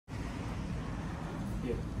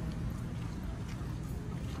Yeah.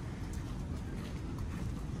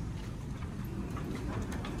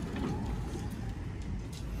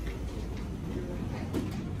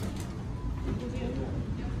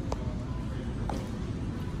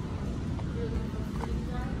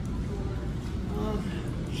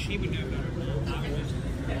 She would know better.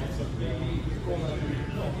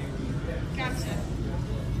 Gotcha.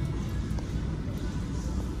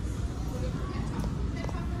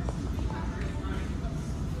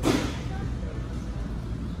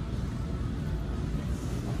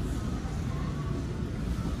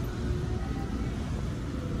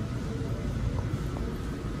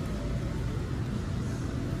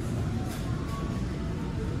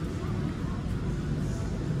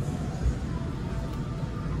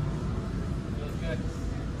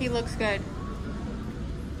 He looks good.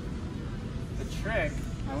 The trick,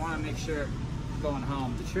 I want to make sure going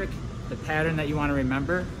home, the pattern that you want to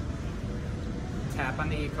remember, tap on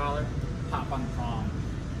the e-collar, pop on the prong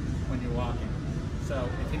when you're walking. So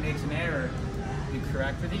if he makes an error, you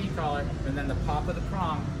correct for the e-collar, and then the pop of the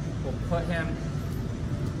prong will put him,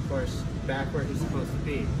 of course, back where he's supposed to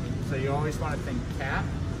be. So you always want to think tap,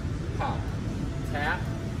 pop, tap,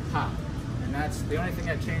 pop. And that's the only thing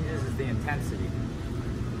that changes is the intensity.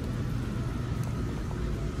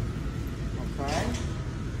 Okay.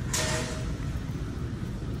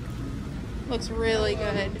 Looks really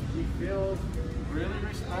good. He feels really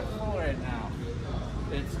respectful right now.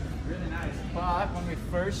 It's really nice. But when we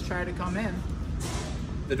first tried to come in,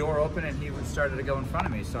 the door opened and he started to go in front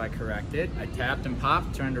of me. So I corrected. I tapped and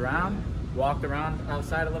popped, turned around, walked around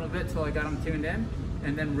outside a little bit till I got him tuned in,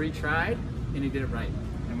 and then retried, and he did it right.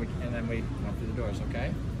 And then we went through the doors.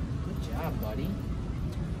 Okay. Good job, buddy.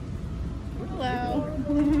 Hello.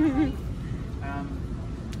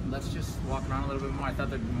 Let's just walk around a little bit more. I thought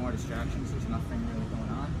there'd be more distractions. There's nothing really going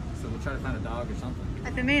on. So we'll try to find a dog or something.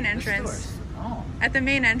 At the main entrance. Oh. At the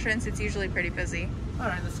main entrance, it's usually pretty busy. All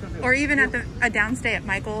right, let's go. Or even at a downstay at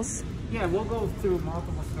Michael's. Yeah, we'll go through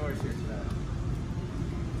multiple stores here today.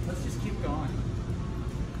 Let's just keep going.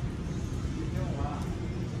 You're doing well.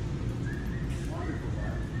 Wonderful.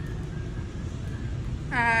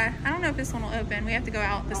 I don't know if this one will open. We have to go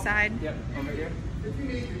out the side. Yep, over here. If you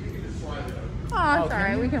need to, you can just slide it over. Oh, it's all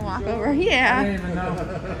right. We can walk over. Yeah. I didn't even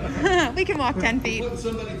know. We can walk 10 feet. Putting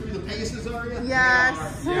somebody through the paces, are you?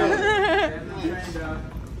 Yes. Yeah. Trained up.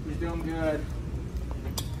 He's doing good.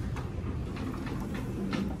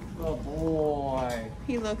 Oh boy.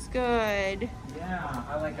 He looks good. Yeah,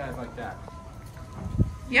 I like guys like that.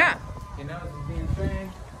 Yeah. He knows he's being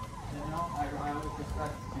trained. You know, I always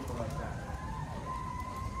respect people like that.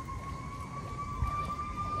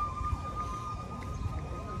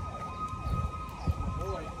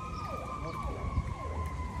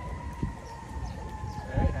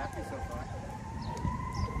 Very happy so far.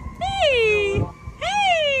 Hey!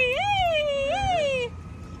 Hey! Hey! Hey!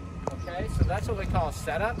 Okay, so that's what we call a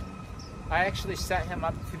setup. I actually set him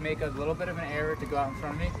up to make a little bit of an error to go out in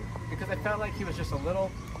front of me because I felt like he was just a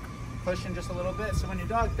little, pushing just a little bit. So when your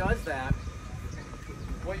dog does that,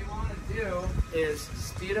 what you want to do is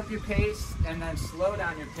speed up your pace and then slow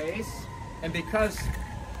down your pace. And because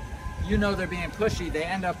you know they're being pushy, they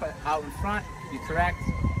end up out in front. You correct,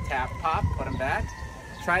 tap, pop, put them back.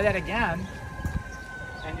 Try that again,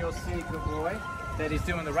 and you'll see, good boy, that he's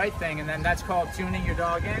doing the right thing. And then that's called tuning your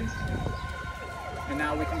dog in. And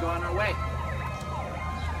now we can go on our way.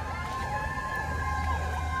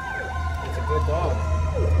 It's a good dog.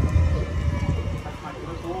 That's my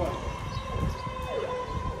good boy.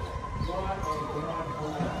 What a good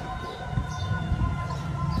boy.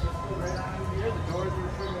 Just go right on in here. The doors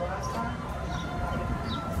were free last time.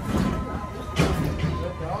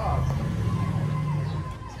 Good dog.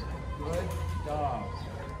 Good dog.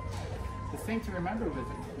 The thing to remember with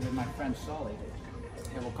my friend Sully,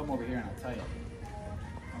 and we'll come over here and I'll tell you.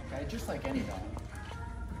 Okay, just like any dog.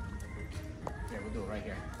 Here, we'll do it right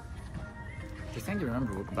here. The thing to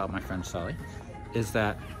remember about my friend Sully is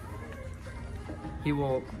that he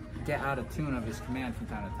will get out of tune of his command from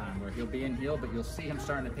time to time, where he'll be in heel, but you'll see him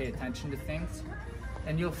starting to pay attention to things.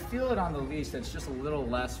 And you'll feel it on the leash that's just a little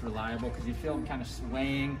less reliable because you feel him kind of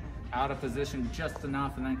swaying out of position just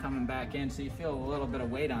enough and then coming back in, so you feel a little bit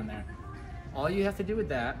of weight on there. All you have to do with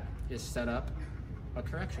that is set up a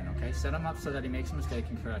correction, okay? Set him up so that he makes a mistake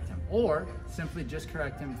and correct him. Or simply just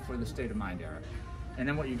correct him for the state of mind error. And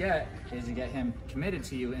then what you get is you get him committed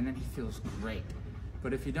to you and then he feels great.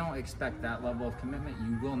 But if you don't expect that level of commitment,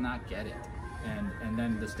 you will not get it. And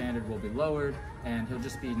then the standard will be lowered and he'll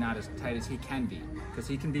just be not as tight as he can be. Because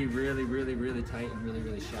he can be really, really, really tight and really,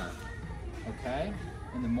 really sharp. Okay?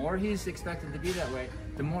 And the more he's expected to be that way,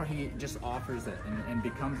 the more he just offers it and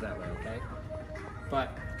becomes that way, okay?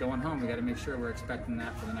 But going home, we got to make sure we're expecting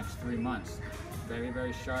that for the next 3 months. Very,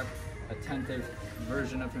 very sharp, attentive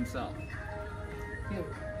version of himself. He's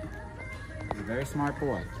a very smart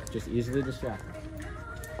boy, just easily distracted.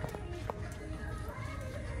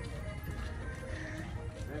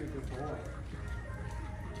 Very good boy.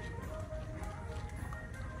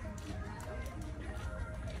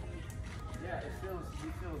 Yeah, he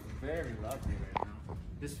feels very lovely right now.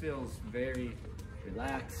 This feels very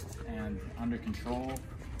relaxed and under control.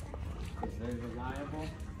 He's very reliable.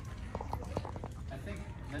 I think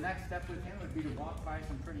the next step with him would be to walk by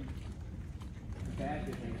some pretty bad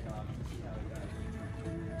behaved dogs and see how he does.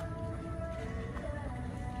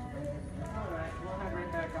 Alright, we'll head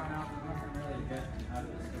right back on out. There's nothing really to get out of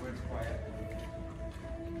this, so it's quiet.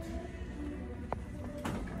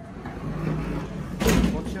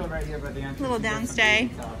 We'll chill right here by the entrance. Little downstay.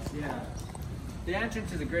 Yeah. The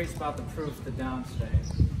entrance is a great spot to proof the downstay.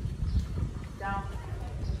 Down.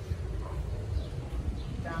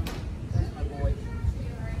 Down. That's my boy.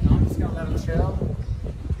 Now I'm just gonna let him chill,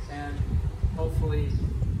 and hopefully,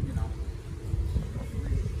 you know,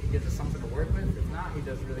 hopefully he gives us something to work with. If not, he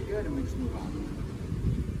does really good, and we just move on.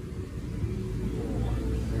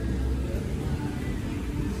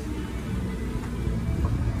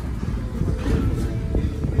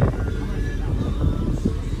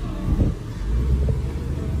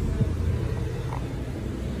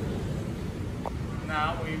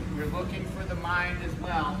 Now we're looking for the mind as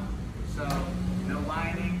well. So no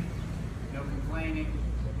whining, no complaining,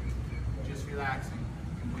 just relaxing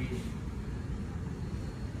and waiting.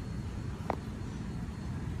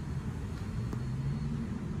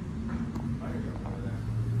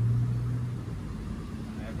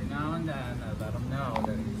 Every now and then I let him know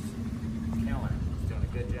that he's killing it. He's doing a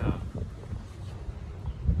good job.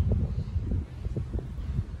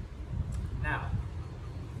 Now,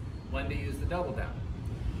 when to use the double down.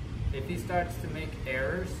 If he starts to make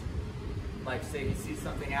errors, like say he sees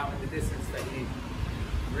something out in the distance that he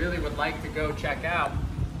really would like to go check out,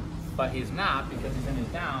 but he's not because he's in his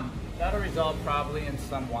down, that'll result probably in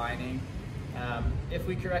some whining. If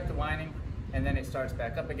we correct the whining and then it starts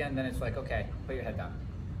back up again, then it's like, okay, put your head down.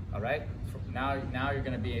 All right? Now you're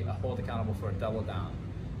gonna be hold accountable for a double down.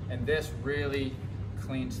 And this really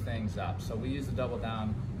cleans things up. So we use the double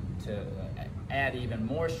down to add even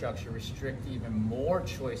more structure, restrict even more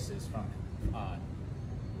choices from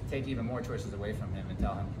take even more choices away from him and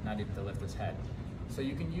tell him not even to lift his head. So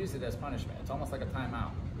you can use it as punishment. It's almost like a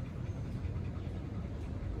timeout.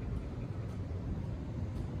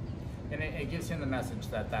 And it gives him the message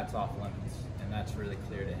that that's off limits, and that's really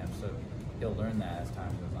clear to him. So he'll learn that as time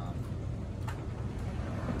goes on.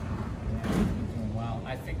 Yeah, he's doing well.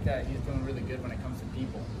 I think that he's doing really good when it comes to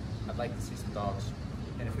people. I'd like to see some dogs.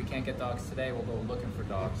 And if we can't get dogs today, we'll go looking for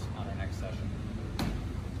dogs on our next session.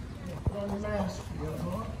 Put on your mask. You got a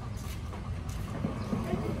hawk?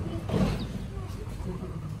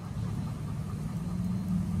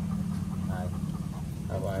 Hi.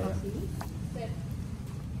 How are you?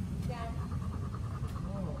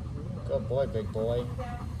 Good boy, big boy.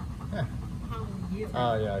 Huh.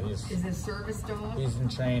 Oh yeah, Is it a service dog? he's in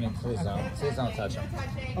training. Please don't touch him.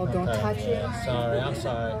 Oh, don't Okay, touch it? yeah, sorry, I'm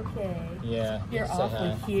sorry. Okay. Yeah, You're say awfully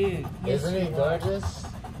hi. cute. Yes, Isn't he you are. gorgeous? Hi,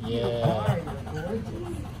 Yeah. you're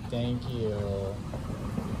gorgeous. Thank you.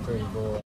 Pretty boy.